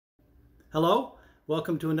Hello,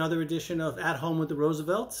 welcome to another edition of At Home with the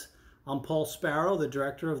Roosevelts. I'm Paul Sparrow, the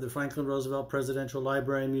director of the Franklin Roosevelt Presidential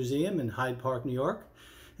Library and Museum in Hyde Park, New York.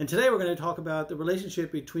 And today we're going to talk about the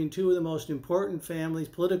relationship between two of the most important families,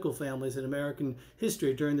 political families in American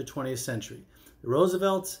history during the 20th century, the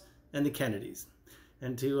Roosevelts and the Kennedys.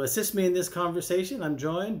 And to assist me in this conversation, I'm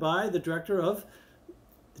joined by the director of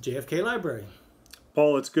the JFK Library.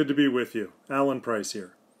 Paul, it's good to be with you. Alan Price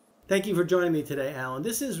here. Thank you for joining me today, Alan.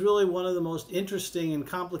 This is really one of the most interesting and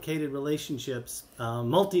complicated relationships,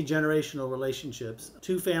 multi-generational relationships.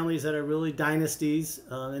 Two families that are really dynasties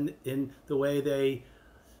in the way they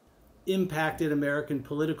impacted American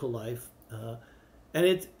political life.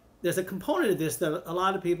 There's a component of this that a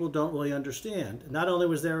lot of people don't really understand. Not only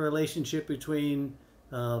was there a relationship between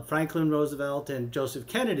Franklin Roosevelt and Joseph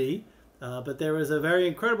Kennedy, but there was a very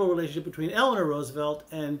incredible relationship between Eleanor Roosevelt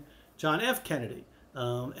and John F. Kennedy.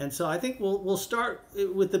 And so I think we'll start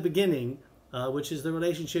with the beginning, which is the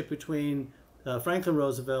relationship between Franklin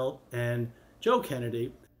Roosevelt and Joe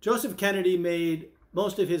Kennedy. Joseph Kennedy made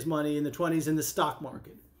most of his money in the 20s in the stock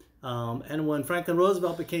market. And when Franklin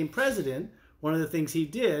Roosevelt became president, one of the things he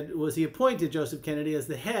did was he appointed Joseph Kennedy as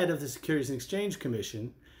the head of the Securities and Exchange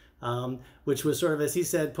Commission, which was sort of, as he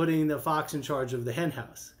said, putting the fox in charge of the hen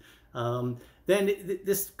house.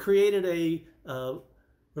 This created a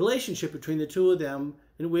relationship between the two of them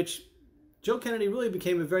in which Joe Kennedy really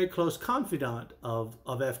became a very close confidant of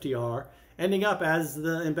FDR, ending up as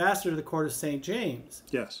the ambassador to the court of St. James.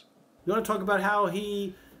 Yes. You want to talk about how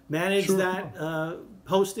he managed Sure. that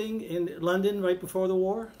posting in London right before the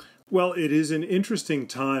war? Well, it is an interesting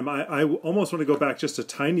time. I almost want to go back just a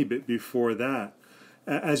tiny bit before that.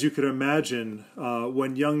 As you could imagine,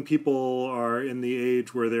 when young people are in the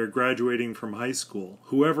age where they're graduating from high school,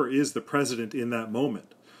 whoever is the president in that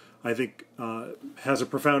moment, I think has a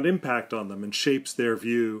profound impact on them and shapes their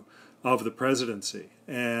view of the presidency.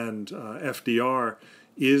 And FDR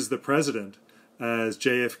is the president as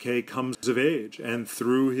JFK comes of age and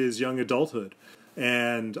through his young adulthood.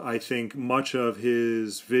 And I think much of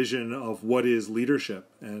his vision of what is leadership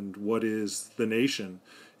and what is the nation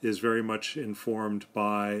is very much informed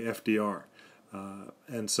by FDR.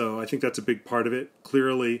 And so I think that's a big part of it.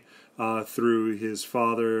 Clearly, through his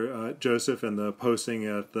father, Joseph, and the posting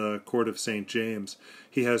at the court of St. James,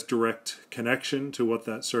 he has direct connection to what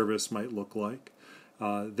that service might look like.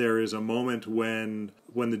 There is a moment when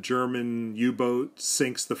the German U-boat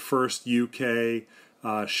sinks the first UK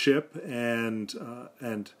ship, and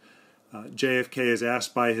JFK is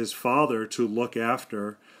asked by his father to look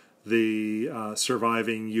after the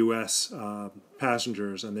surviving U.S.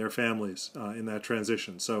 Passengers and their families in that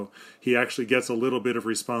transition. So he actually gets a little bit of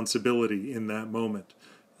responsibility in that moment.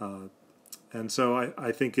 And so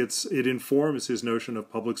I think it informs his notion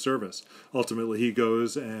of public service. Ultimately, he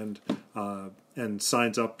goes and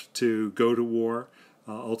signs up to go to war,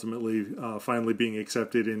 ultimately finally being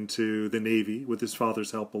accepted into the Navy with his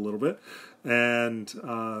father's help a little bit. And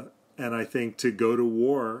I think to go to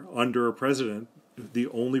war under a president, the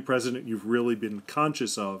only president you've really been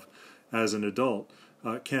conscious of as an adult,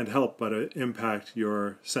 can't help but impact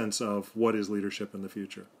your sense of what is leadership in the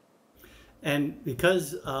future. And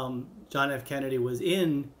because John F. Kennedy was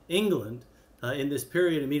in England in this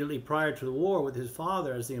period immediately prior to the war with his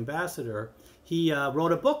father as the ambassador, he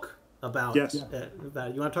wrote a book about Yes. about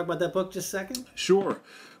it. You want to talk about that book just a second? Sure.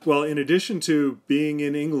 Well, in addition to being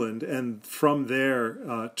in England and from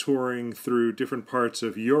there touring through different parts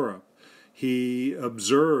of Europe, he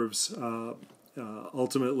observes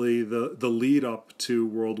ultimately the lead up to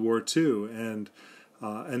World War II, and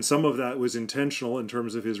some of that was intentional in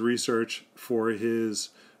terms of his research for his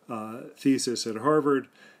thesis at Harvard,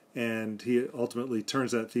 and he ultimately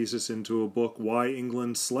turns that thesis into a book, Why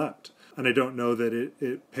England Slept. And I don't know that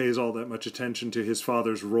it pays all that much attention to his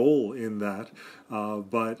father's role in that,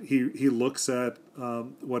 but he looks at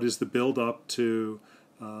what is the build-up to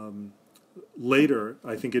later.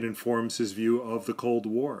 I think it informs his view of the Cold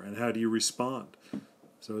War and how do you respond.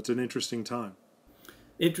 So it's an interesting time.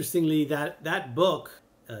 Interestingly, that book,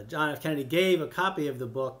 John F. Kennedy gave a copy of the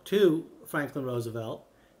book to Franklin Roosevelt,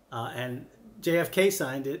 and JFK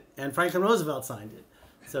signed it, and Franklin Roosevelt signed it.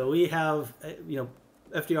 So we have,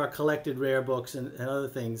 FDR collected rare books and other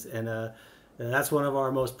things, and that's one of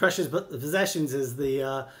our most precious possessions is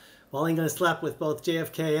the While England Slept, with both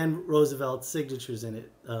JFK and Roosevelt's signatures in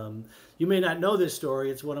it. You may not know this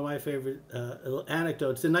story. It's one of my favorite little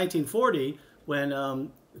anecdotes. In 1940,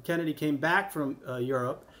 when Kennedy came back from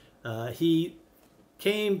Europe, he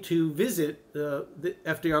came to visit the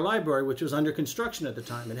FDR Library, which was under construction at the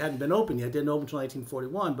time. It hadn't been open yet. It didn't open until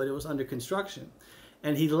 1941, but it was under construction.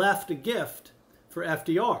 And he left a gift for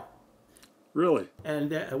FDR. Really?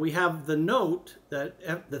 And we have the note that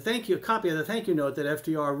copy of the thank you note that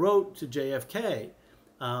FDR wrote to JFK,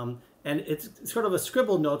 and it's sort of a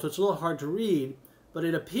scribbled note, so it's a little hard to read, but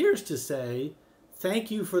it appears to say,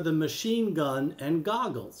 "Thank you for the machine gun and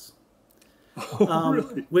goggles." Oh,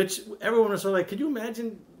 really? Which everyone was sort of like, could you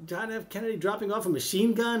imagine John F. Kennedy dropping off a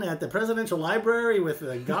machine gun at the presidential library with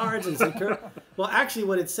the guards and security? Well, actually,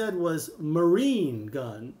 what it said was Marine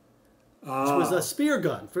gun, which was a spear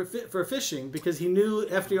gun for fishing, because he knew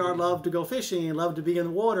FDR loved to go fishing and loved to be in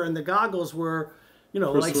the water, and the goggles were,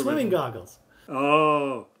 like swimming goggles.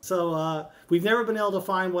 Oh. So we've never been able to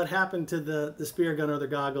find what happened to the spear gun or the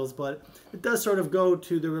goggles, but it does sort of go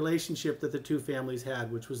to the relationship that the two families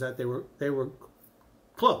had, which was that they were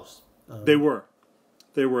close. They were.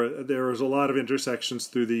 There was a lot of intersections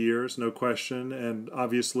through the years, no question, and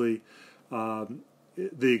obviously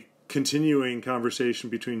the continuing conversation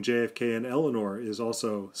between JFK and Eleanor is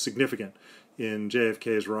also significant in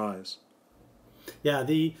JFK's rise. Yeah,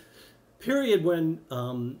 the period when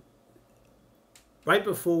right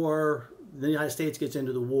before the United States gets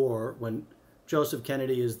into the war, when Joseph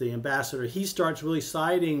Kennedy is the ambassador, he starts really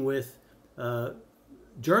siding with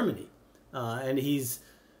Germany. And he's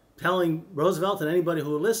telling Roosevelt and anybody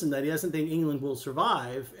who will listen that he doesn't think England will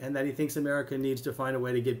survive, and that he thinks America needs to find a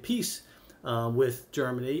way to get peace with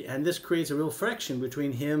Germany. And this creates a real friction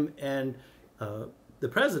between him and the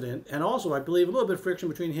president, and also, I believe, a little bit of friction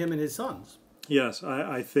between him and his sons. Yes,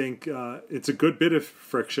 I think it's a good bit of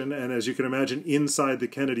friction, and as you can imagine, inside the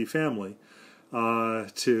Kennedy family,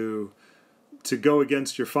 to go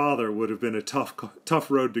against your father would have been a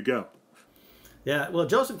tough road to go. Yeah, well,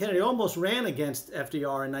 Joseph Kennedy almost ran against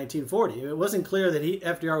FDR in 1940. It wasn't clear that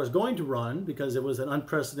FDR was going to run because it was an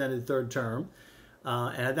unprecedented third term.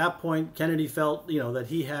 And at that point, Kennedy felt, that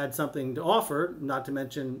he had something to offer, not to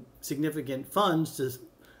mention significant funds to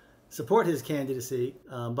support his candidacy.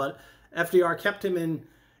 But FDR kept him in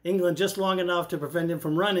England just long enough to prevent him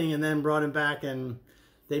from running, and then brought him back, and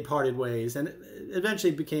they parted ways. And it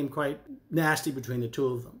eventually became quite nasty between the two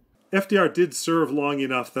of them. FDR did serve long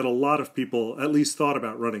enough that a lot of people at least thought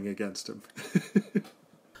about running against him.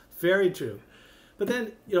 Very true. But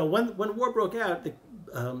then, when war broke out,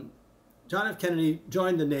 John F. Kennedy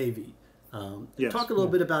joined the Navy. Yes. Talk a little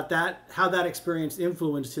bit about that, how that experience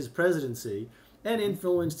influenced his presidency and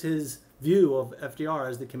influenced his view of FDR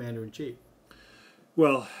as the commander-in-chief.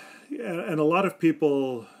 Well, and a lot of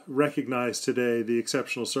people recognize today the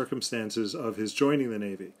exceptional circumstances of his joining the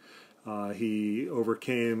Navy. He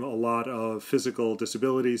overcame a lot of physical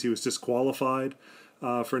disabilities. He was disqualified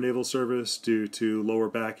for naval service due to lower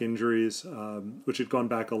back injuries, which had gone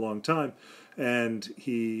back a long time, and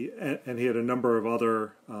he had a number of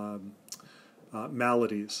other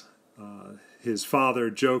maladies. His father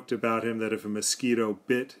joked about him that if a mosquito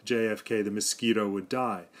bit JFK, the mosquito would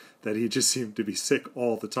die. That he just seemed to be sick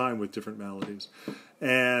all the time with different maladies,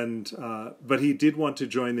 but he did want to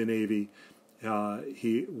join the Navy.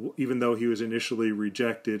 Even though he was initially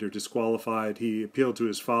rejected or disqualified, he appealed to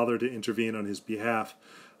his father to intervene on his behalf,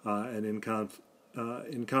 and in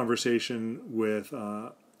conversation with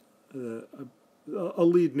a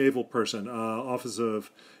lead naval person, Office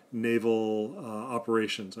of Naval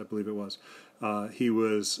Operations, I believe it was. He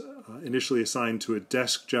was initially assigned to a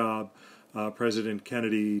desk job. President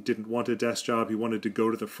Kennedy didn't want a desk job. He wanted to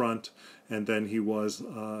go to the front, and then he was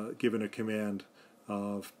given a command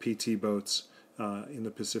of PT boats in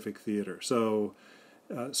the Pacific Theater. So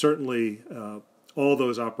certainly all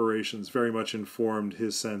those operations very much informed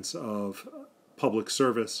his sense of public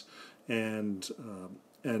service and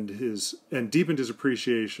deepened his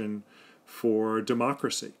appreciation for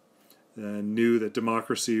democracy, and knew that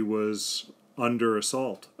democracy was under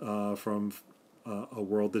assault from a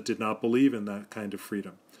world that did not believe in that kind of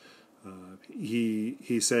freedom.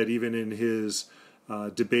 He said even in his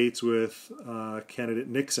debates with candidate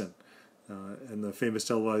Nixon, and the famous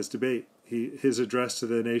televised debate, his address to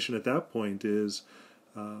the nation at that point is,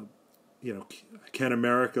 can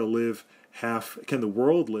America live can the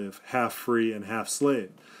world live half free and half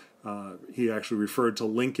slave? He actually referred to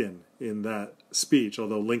Lincoln in that speech,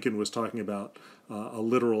 although Lincoln was talking about a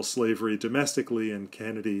literal slavery domestically, and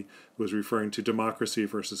Kennedy was referring to democracy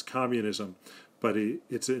versus communism. But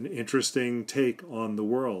it's an interesting take on the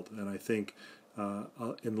world, and I think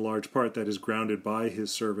in large part that is grounded by his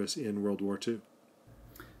service in World War II.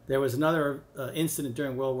 There was another incident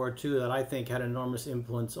during World War II that I think had enormous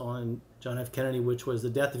influence on John F. Kennedy, which was the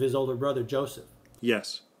death of his older brother, Joseph.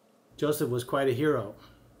 Yes. Joseph was quite a hero.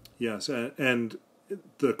 Yes, and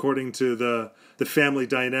according to the family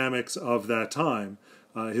dynamics of that time,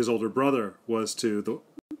 his older brother was to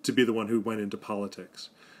be the one who went into politics.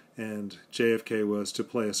 and JFK was to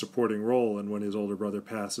play a supporting role. And when his older brother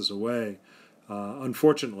passes away,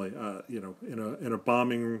 unfortunately, in a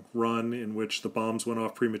bombing run in which the bombs went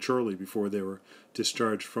off prematurely before they were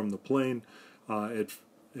discharged from the plane,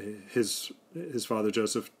 his father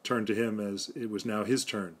Joseph turned to him as it was now his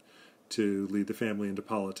turn to lead the family into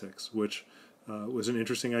politics, which was an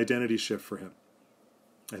interesting identity shift for him.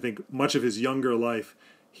 I think much of his younger life,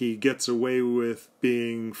 he gets away with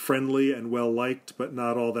being friendly and well-liked, but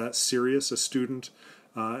not all that serious a student,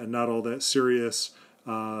 and not all that serious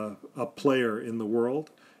a player in the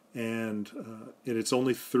world. And it's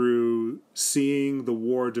only through seeing the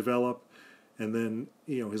war develop, and then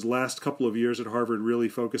his last couple of years at Harvard really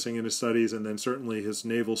focusing in his studies, and then certainly his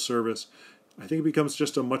naval service, I think he becomes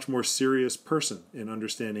just a much more serious person in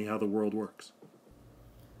understanding how the world works.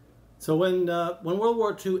 So when World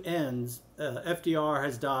War II ends, FDR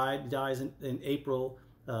has died. He dies in April,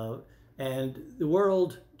 and the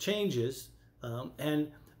world changes,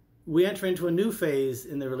 and we enter into a new phase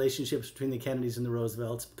in the relationships between the Kennedys and the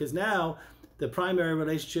Roosevelts, because now the primary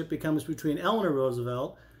relationship becomes between Eleanor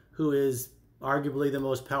Roosevelt, who is arguably the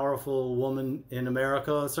most powerful woman in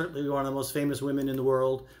America, certainly one of the most famous women in the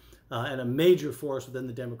world, and a major force within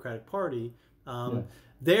the Democratic Party.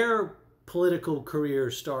 Their political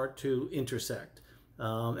careers start to intersect.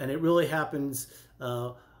 And it really happens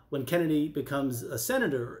when Kennedy becomes a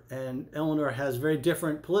senator, and Eleanor has very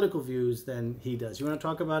different political views than he does. You want to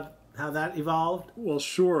talk about how that evolved? Well,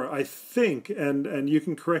 sure. I think, and you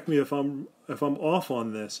can correct me if I'm off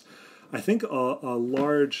on this, I think a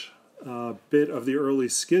large bit of the early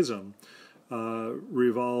schism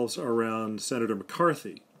revolves around Senator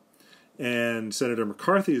McCarthy and Senator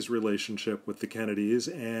McCarthy's relationship with the Kennedys.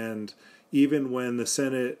 And even when the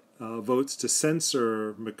Senate votes to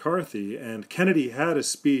censor McCarthy, and Kennedy had a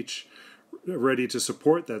speech ready to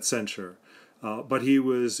support that censure, but he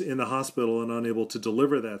was in the hospital and unable to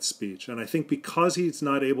deliver that speech. And I think because he's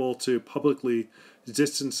not able to publicly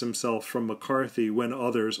distance himself from McCarthy when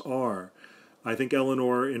others are, I think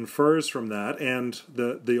Eleanor infers from that, and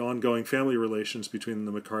the ongoing family relations between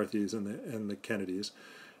the McCarthys and the Kennedys,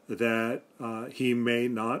 that he may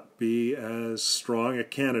not be as strong a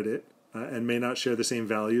candidate and may not share the same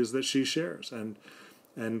values that she shares,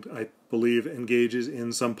 and I believe engages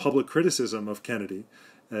in some public criticism of Kennedy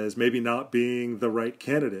as maybe not being the right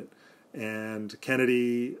candidate. And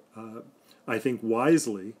Kennedy, I think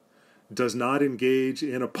wisely, does not engage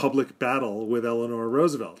in a public battle with Eleanor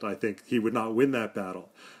Roosevelt. I think he would not win that battle,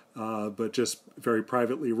 but just very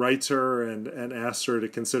privately writes her and asks her to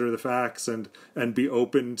consider the facts and be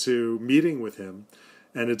open to meeting with him.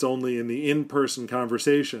 And it's only in the in-person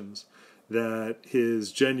conversations that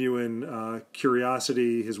his genuine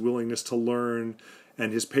curiosity, his willingness to learn,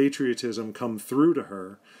 and his patriotism come through to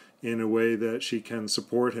her in a way that she can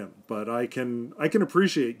support him. But I can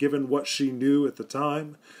appreciate, given what she knew at the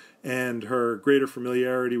time and her greater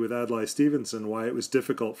familiarity with Adlai Stevenson, why it was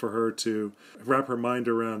difficult for her to wrap her mind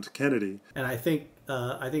around Kennedy. And I think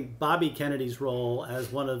Bobby Kennedy's role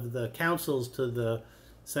as one of the counsels to the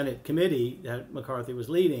Senate committee that McCarthy was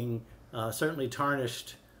leading certainly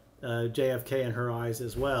tarnished JFK in her eyes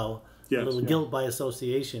as well. Yes, a little guilt by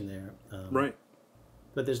association there. Right.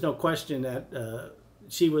 But there's no question that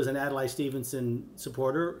she was an Adlai Stevenson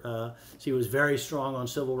supporter. She was very strong on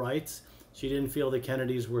civil rights. She didn't feel the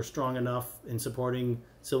Kennedys were strong enough in supporting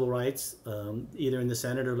civil rights, either in the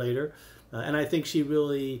Senate or later. And I think she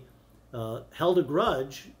really held a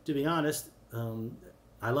grudge, to be honest.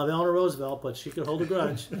 I love Eleanor Roosevelt, but she could hold a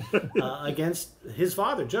grudge against his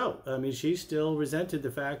father, Joe. I mean, she still resented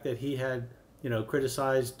the fact that he had,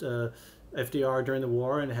 criticized FDR during the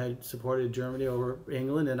war and had supported Germany over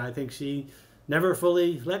England. And I think she never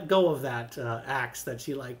fully let go of that axe that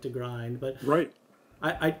she liked to grind. But right.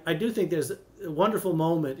 I do think there's a wonderful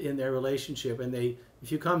moment in their relationship, and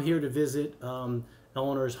if you come here to visit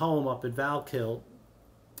Eleanor's home up at Valkill,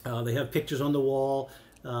 they have pictures on the wall.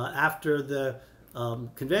 After the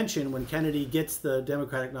convention, when Kennedy gets the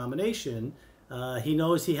Democratic nomination, he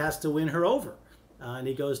knows he has to win her over, and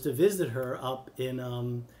he goes to visit her up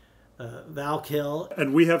in Valkill.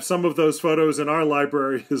 And we have some of those photos in our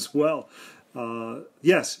library as well.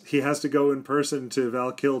 Yes, he has to go in person to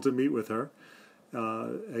Valkill to meet with her.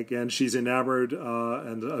 Again, she's enamored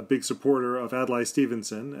and a big supporter of Adlai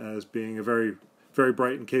Stevenson as being a very, very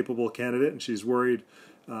bright and capable candidate, and she's worried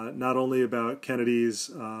not only about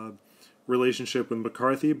Kennedy's relationship with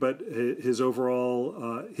McCarthy, but his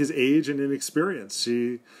overall his age and inexperience.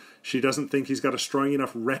 She doesn't think he's got a strong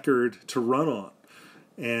enough record to run on,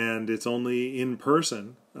 and it's only in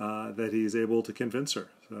person that he's able to convince her.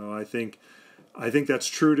 So I think I think that's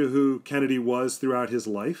true to who Kennedy was throughout his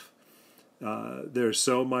life. There's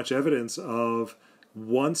so much evidence of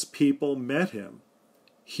once people met him,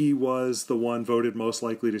 he was the one voted most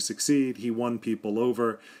likely to succeed. He won people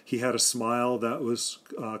over. He had a smile that was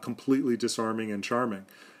completely disarming and charming.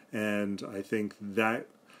 And I think that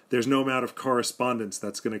there's no amount of correspondence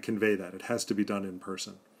that's going to convey that. It has to be done in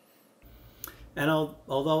person. And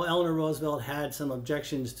although Eleanor Roosevelt had some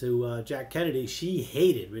objections to Jack Kennedy, she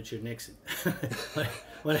hated Richard Nixon.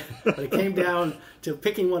 when it came down to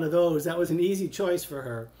picking one of those, that was an easy choice for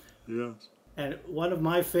her. Yes. And one of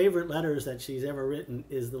my favorite letters that she's ever written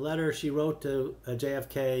is the letter she wrote to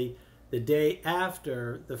JFK the day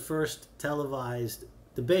after the first televised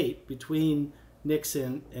debate between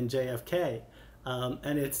Nixon and JFK.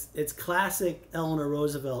 And it's classic Eleanor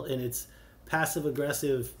Roosevelt in its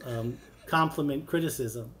passive-aggressive compliment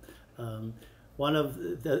criticism. One of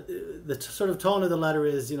the sort of tone of the letter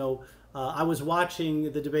is, I was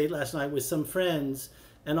watching the debate last night with some friends,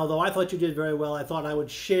 and although I thought you did very well, I thought I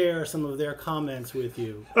would share some of their comments with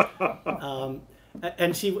you.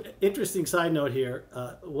 And interesting side note here,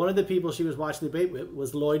 one of the people she was watching the debate with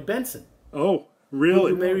was Lloyd Benson. Oh,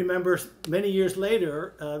 really? You may remember many years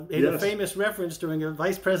later, in a famous reference during a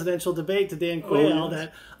vice presidential debate to Dan Quayle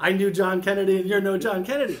that I knew John Kennedy and you're no John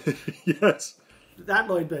Kennedy. Yes. That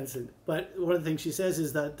Lloyd Benson. But one of the things she says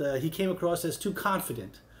is that he came across as too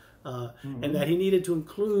confident and that he needed to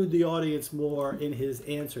include the audience more in his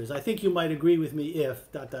answers. I think you might agree with me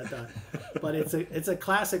if ... But it's a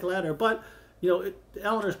classic letter. But, to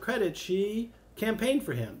Eleanor's credit, she campaigned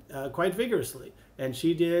for him quite vigorously. And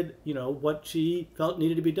she did, what she felt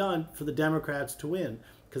needed to be done for the Democrats to win.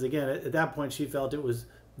 Because again, at that point, she felt it was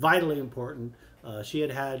vitally important. She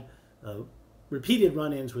had repeated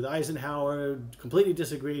run-ins with Eisenhower, completely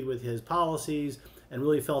disagreed with his policies, and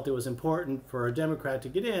really felt it was important for a Democrat to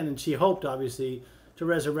get in. And she hoped, obviously, to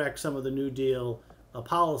resurrect some of the New Deal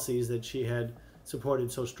policies that she had supported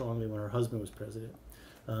so strongly when her husband was president.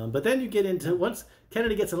 But then you get into, once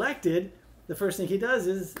Kennedy gets elected, the first thing he does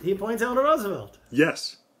is he appoints Eleanor Roosevelt.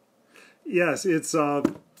 Yes. Yes,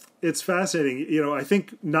 it's fascinating. I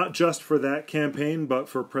think not just for that campaign, but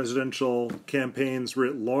for presidential campaigns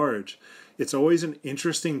writ large, it's always an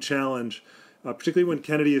interesting challenge, particularly when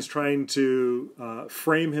Kennedy is trying to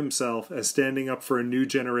frame himself as standing up for a new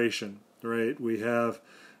generation, right? We have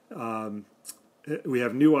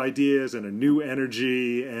new ideas and a new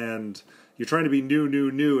energy, and you're trying to be new,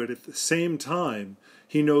 and at the same time,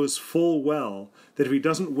 he knows full well that if he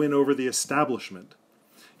doesn't win over the establishment,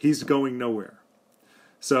 he's going nowhere.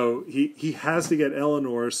 So he has to get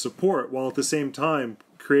Eleanor's support while at the same time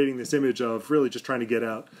creating this image of really just trying to get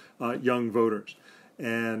out young voters.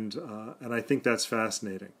 And I think that's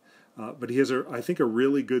fascinating. But he has, I think, a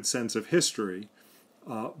really good sense of history,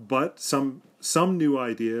 but some new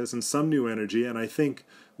ideas and some new energy. And I think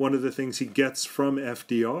one of the things he gets from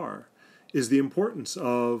FDR is the importance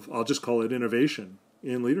of, I'll just call it innovation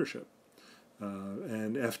in leadership.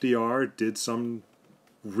 And FDR did some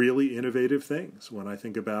really innovative things. When I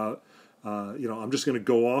think about, I'm just going to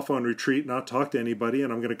go off on retreat, not talk to anybody,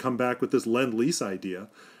 and I'm going to come back with this Lend-Lease idea.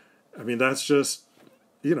 I mean, that's just,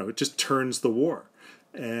 it just turns the war.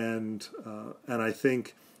 And I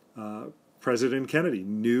think President Kennedy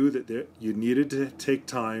knew that you needed to take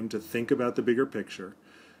time to think about the bigger picture,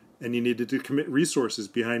 and you needed to commit resources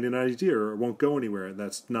behind an idea or it won't go anywhere. And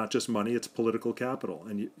that's not just money, it's political capital.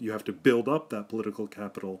 And you have to build up that political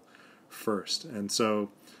capital first. And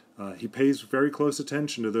so he pays very close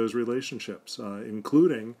attention to those relationships,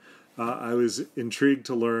 including, I was intrigued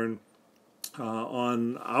to learn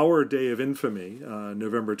on our day of infamy,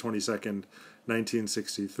 November 22nd,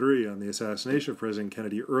 1963, on the assassination of President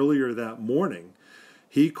Kennedy, earlier that morning,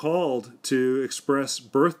 he called to express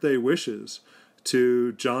birthday wishes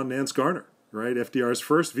to John Nance Garner, right, FDR's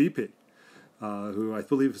first VP, who I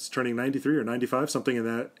believe is turning 93 or 95, something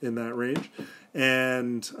in that range,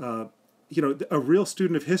 and a real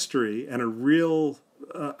student of history and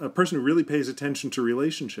a person who really pays attention to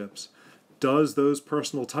relationships does those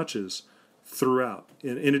personal touches throughout.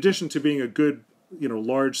 In addition to being a good,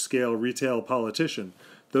 large-scale retail politician,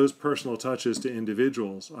 those personal touches to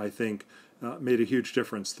individuals, I think, made a huge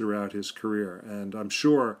difference throughout his career. And I'm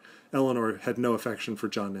sure Eleanor had no affection for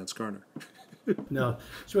John Nance Garner. No,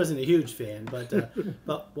 she wasn't a huge fan.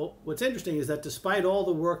 But what's interesting is that despite all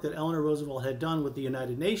the work that Eleanor Roosevelt had done with the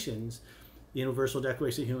United Nations, the Universal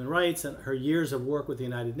Declaration of Human Rights, and her years of work with the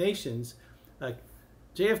United Nations,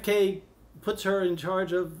 JFK puts her in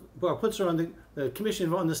charge of, puts her on the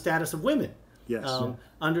Commission on the Status of Women. Yes.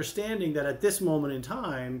 Understanding that at this moment in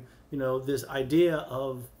time, this idea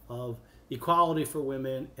of equality for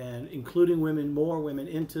women and including more women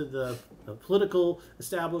into the political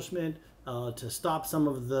establishment, to stop some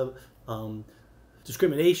of the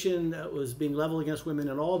discrimination that was being leveled against women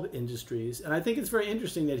in all industries. And I think it's very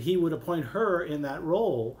interesting that he would appoint her in that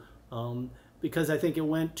role, because I think it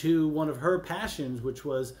went to one of her passions, which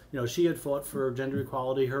was, she had fought for gender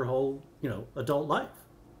equality her whole, adult life.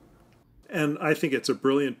 And I think it's a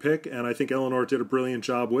brilliant pick, and I think Eleanor did a brilliant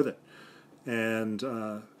job with it. And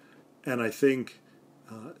I think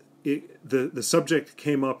the subject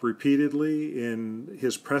came up repeatedly in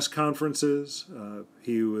his press conferences.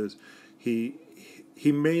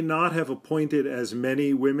 He may not have appointed as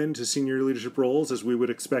many women to senior leadership roles as we would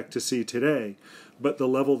expect to see today, but the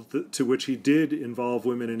level to which he did involve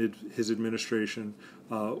women in his administration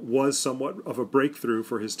was somewhat of a breakthrough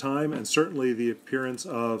for his time, and certainly the appearance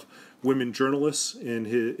of women journalists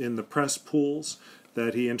in the press pools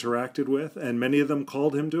that he interacted with, and many of them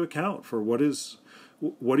called him to account for what are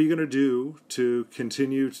you going to do to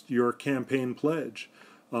continue your campaign pledge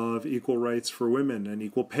of equal rights for women and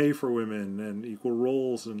equal pay for women and equal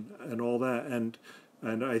roles and all that. And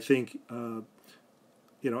I think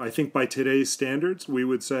I think by today's standards we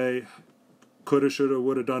would say coulda, shoulda,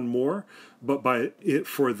 woulda done more, but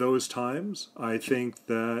for those times I think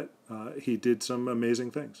that he did some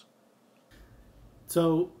amazing things.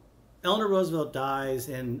 So Eleanor Roosevelt dies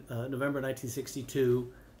in November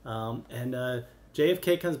 1962, and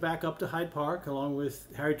JFK comes back up to Hyde Park along with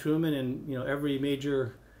Harry Truman and every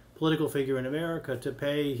major political figure in America to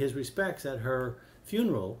pay his respects at her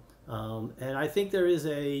funeral. And I think there is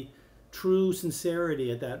a true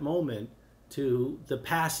sincerity at that moment to the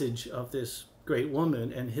passage of this great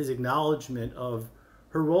woman and his acknowledgement of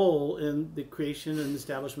her role in the creation and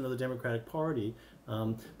establishment of the Democratic Party.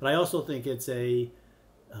 But I also think it's a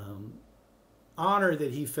honor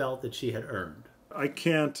that he felt that she had earned. I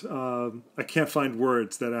can't find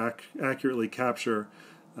words that accurately capture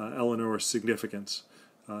Eleanor's significance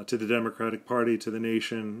to the Democratic Party, to the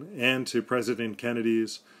nation, and to President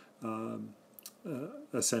Kennedy's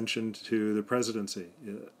ascension to the presidency.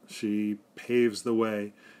 She paves the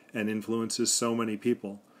way and influences so many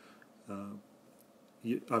people.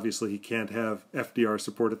 Obviously, he can't have FDR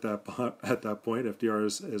support at that point.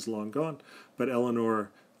 FDR is long gone, but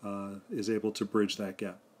Eleanor is able to bridge that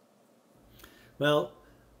gap. Well,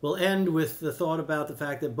 we'll end with the thought about the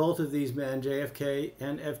fact that both of these men, JFK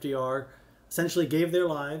and FDR, essentially gave their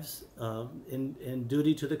lives in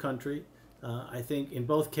duty to the country. I think in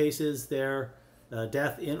both cases their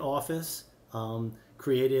death in office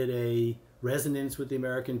created a resonance with the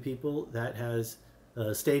American people that has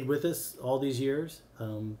stayed with us all these years.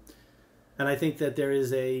 And I think that there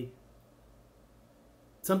is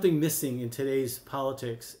something missing in today's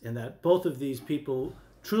politics in that both of these people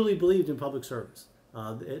truly believed in public service.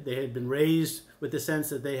 They had been raised with the sense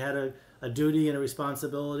that they had a duty and a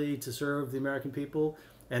responsibility to serve the American people,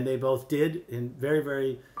 and they both did in very,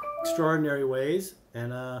 very extraordinary ways.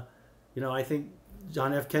 And I think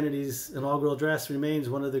John F. Kennedy's inaugural address remains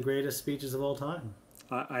one of the greatest speeches of all time.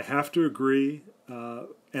 I have to agree,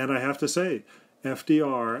 and I have to say,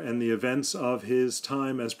 FDR and the events of his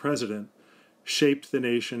time as president shaped the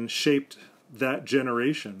nation, shaped that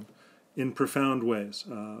generation in profound ways.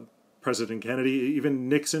 President Kennedy, even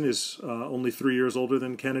Nixon is only 3 years older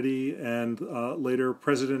than Kennedy, and later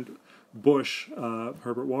President Bush,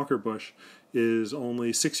 Herbert Walker Bush, is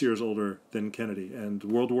only 6 years older than Kennedy, and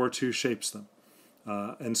World War II shapes them.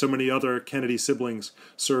 And so many other Kennedy siblings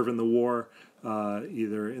serve in the war,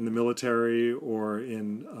 either in the military or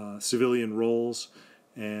in civilian roles,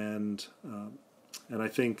 and I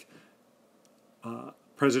think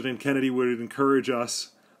President Kennedy would encourage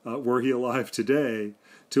us, were he alive today,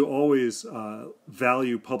 to always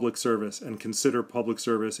value public service and consider public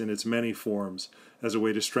service in its many forms as a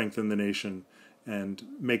way to strengthen the nation and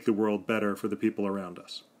make the world better for the people around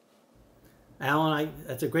us. Alan,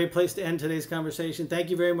 that's a great place to end today's conversation. Thank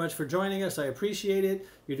you very much for joining us. I appreciate it.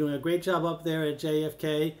 You're doing a great job up there at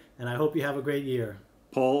JFK, and I hope you have a great year.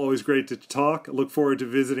 Paul, always great to talk. I look forward to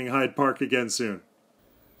visiting Hyde Park again soon.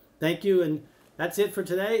 Thank you, and that's it for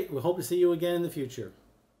today. We hope to see you again in the future.